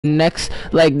next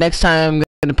time I'm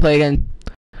gonna play again.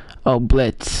 Oh,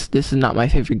 Blitz. This is not my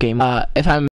favorite game. If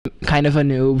I'm kind of a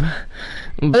noob.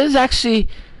 But this is actually,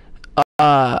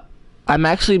 I'm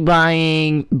actually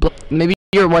buying, maybe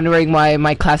you're wondering why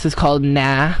my class is called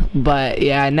Nah, but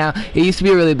yeah, now, it used to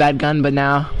be a really bad gun, but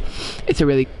now,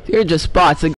 they're just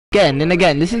bots, again and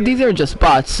again, these are just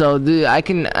bots, so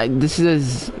this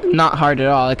is not hard at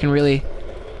all,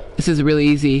 this is really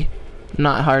easy,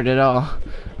 not hard at all,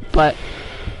 but,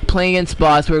 playing against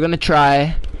bots, we're gonna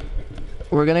try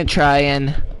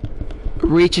and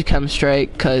reach a chem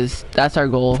strike, cause that's our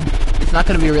goal. It's not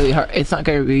gonna be really hard. It's not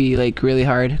gonna be like really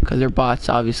hard, cause they're bots,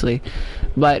 obviously.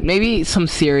 But maybe some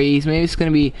series. Maybe it's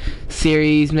gonna be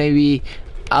series. Maybe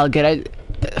I'll get it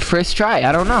first try.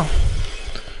 I don't know.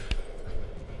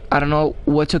 I don't know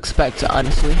what to expect,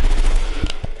 honestly.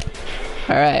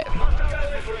 All right.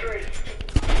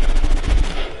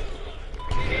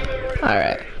 All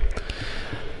right.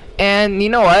 And you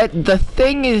know what? The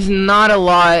thing is not a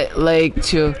lot like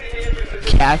to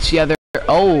catch the other.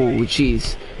 Oh,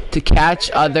 jeez. To catch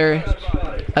other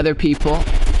people.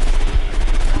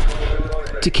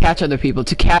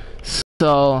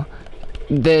 So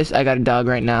this, I got a dog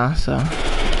right now, so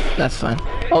that's fine.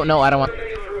 Oh no, I don't want.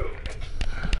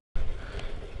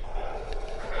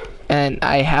 And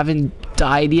I haven't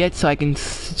died yet, so I can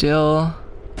still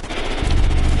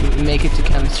make it to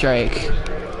chem strike.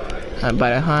 I'm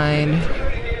behind.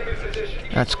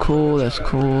 That's cool. That's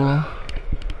cool.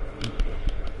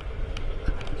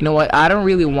 You know what? I don't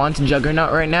really want to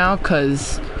Juggernaut right now,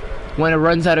 cause when it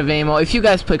runs out of ammo, if you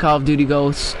guys play Call of Duty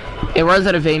Ghosts, it runs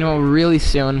out of ammo really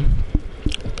soon,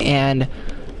 and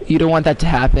you don't want that to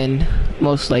happen,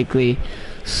 most likely.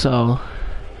 So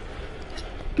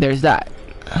there's that.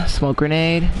 Smoke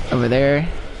grenade over there.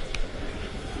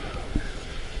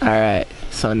 All right.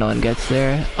 So no one gets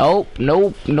there. Oh,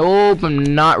 nope, I'm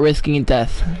not risking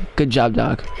death. Good job,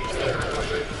 dog.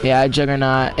 Yeah,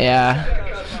 Juggernaut, yeah.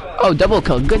 Oh, double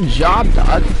kill. Good job,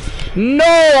 dog.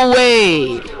 No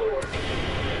way!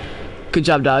 Good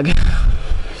job, dog.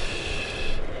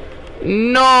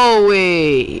 No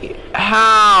way!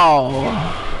 How?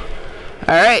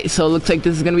 Alright, so it looks like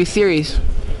this is gonna be series.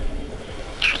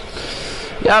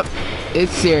 Yep,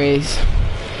 it's series.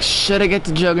 Should I get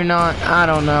the Juggernaut? I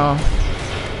don't know.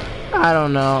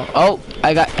 Oh,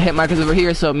 I got hit markers over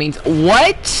here, so it means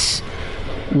what?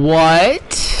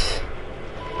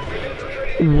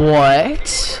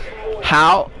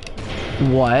 How?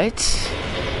 What?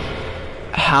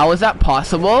 How is that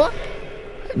possible?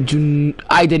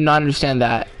 I did not understand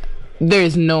that.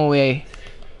 There's no way.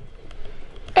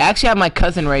 I actually have my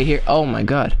cousin right here. Oh my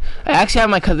god. I actually have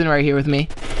my cousin right here with me.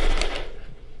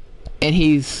 And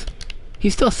he's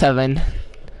still 7.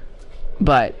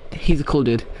 But he's a cool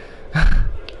dude.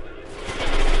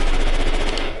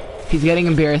 He's getting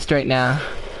embarrassed right now.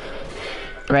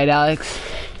 Right, Alex?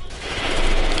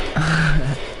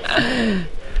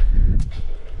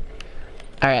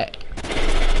 Alright.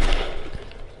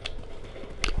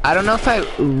 I don't know if I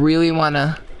really want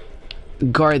to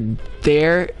guard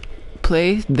their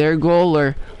place, their goal,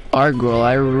 or our goal.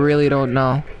 I really don't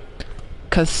know.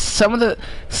 Cause some of the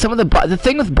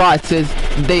thing with bots is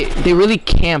they really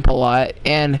camp a lot,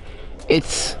 and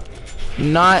it's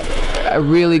not a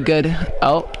really good.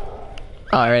 Oh,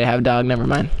 I already have a dog. Never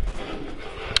mind.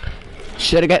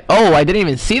 Should I get? Oh, I didn't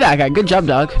even see that guy. Good job,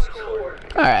 dog.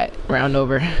 All right, round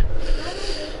over.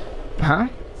 Huh?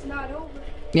 It's not over.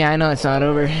 Yeah, I know it's not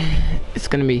over. It's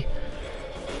gonna be.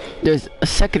 There's a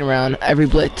second round every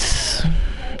blitz.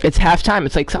 It's halftime.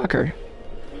 It's like soccer.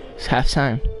 It's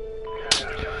halftime.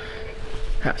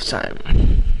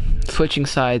 Halftime. Switching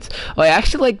sides. Oh, I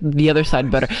actually like the other side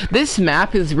better. This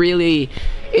map is really.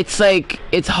 It's like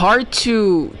it's hard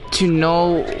to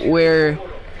know where.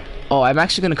 Oh, I'm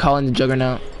actually gonna call in the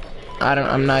Juggernaut. I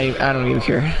don't even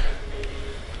care.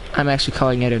 I'm actually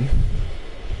calling it in.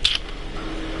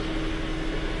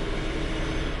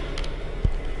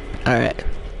 Alright.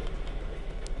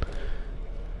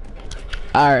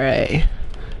 Alright.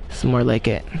 It's more like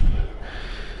it.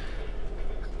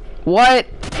 What?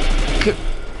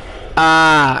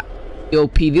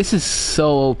 OP. This is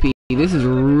so OP. This is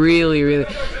really, really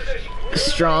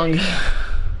strong.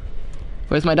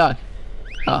 Where's my dog?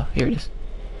 Oh, here it is.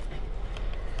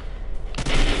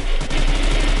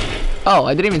 Oh,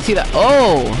 I didn't even see that.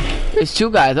 Oh, there's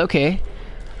 2 guys. Okay,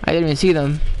 I didn't even see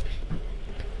them.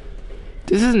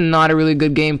 This is not a really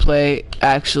good gameplay,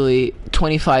 actually.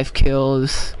 25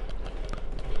 kills.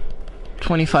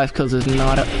 25 kills is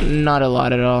not a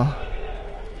lot at all.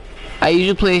 I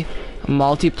usually play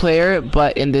multiplayer,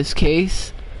 but in this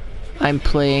case, I'm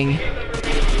playing.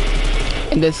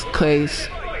 In this case,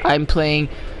 I'm playing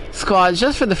squads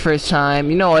just for the first time.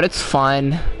 You know what? It's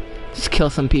fun. Just kill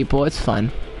some people. It's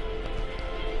fun.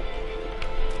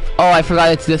 Oh, I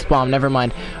forgot it's this bomb. Never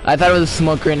mind. I thought it was a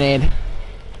smoke grenade.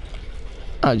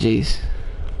 Oh, jeez.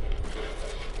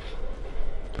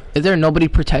 Is there nobody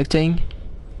protecting?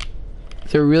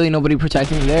 Is there really nobody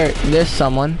protecting? There's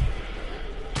someone.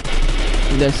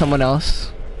 There's someone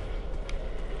else.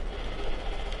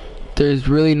 There's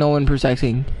really no one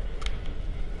protecting.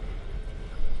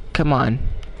 Come on.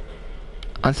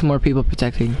 On some more people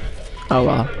protecting. Oh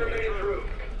well.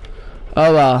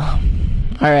 Oh well.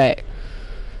 Alright.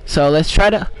 So let's try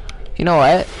to... You know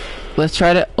what? Let's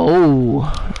try to...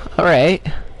 Oh. Alright.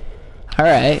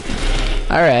 Alright.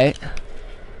 Alright.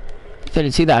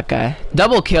 Didn't see that guy.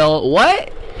 Double kill.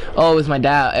 What? Oh, it was my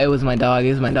dad. It was my dog.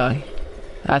 It was my dog.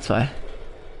 That's why.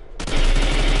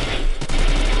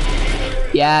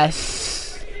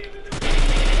 Yes.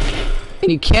 And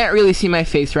you can't really see my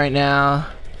face right now.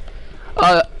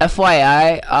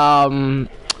 FYI,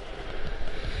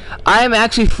 I'm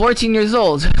actually 14 years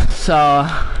old. So,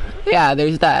 yeah,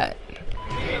 there's that.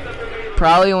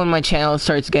 Probably when my channel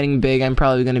starts getting big, I'm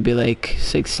probably gonna be like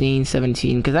 16,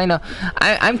 17, because I know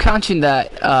I'm conscious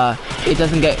that it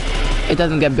doesn't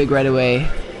get big right away.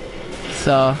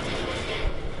 So,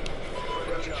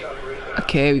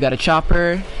 okay, we got a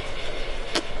chopper.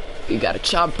 We got a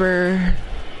chopper.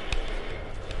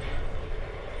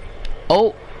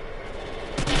 Oh,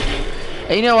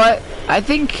 and you know what? I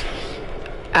think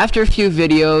after a few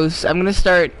videos, I'm gonna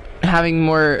start having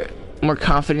more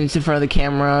confidence in front of the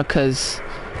camera,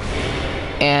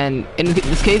 and in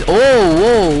this case,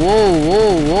 whoa,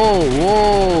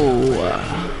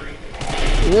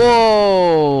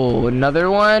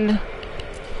 another one.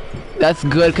 That's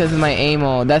good because of my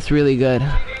ammo. That's really good.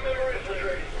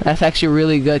 That's actually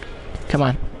really good. Come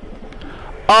on.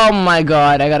 Oh my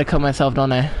god, I gotta kill myself,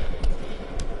 don't I?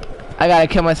 I gotta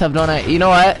kill myself, don't I? You know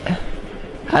what?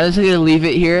 I'm just gonna leave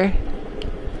it here.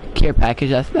 Care package,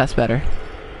 that's better.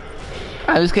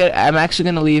 I'm actually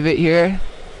gonna leave it here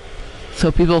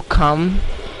so people come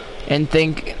and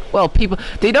think, well, people,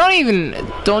 they don't even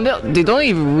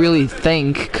really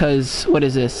think, cause what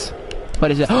is this?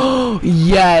 What is it? Oh,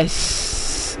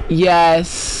 yes.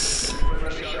 Yes.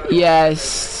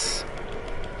 Yes.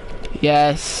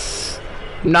 Yes.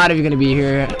 Not even gonna be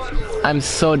here. I'm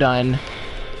so done.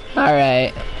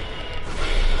 Alright.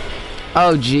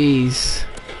 Oh jeez.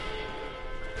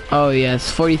 Oh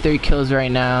yes, 43 kills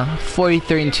right now.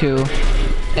 43 and 2.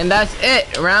 And that's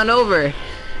it. Round over.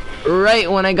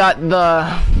 Right when I got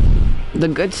the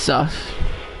good stuff.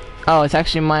 Oh, it's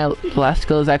actually my last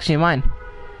kill is actually mine.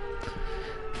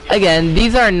 Again,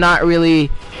 these are not really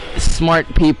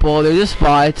smart people. They're just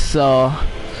bots, so.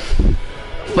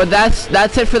 But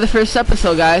that's it for the first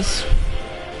episode, guys.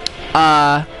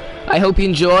 I hope you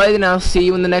enjoyed, and I'll see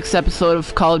you in the next episode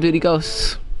of Call of Duty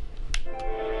Ghosts.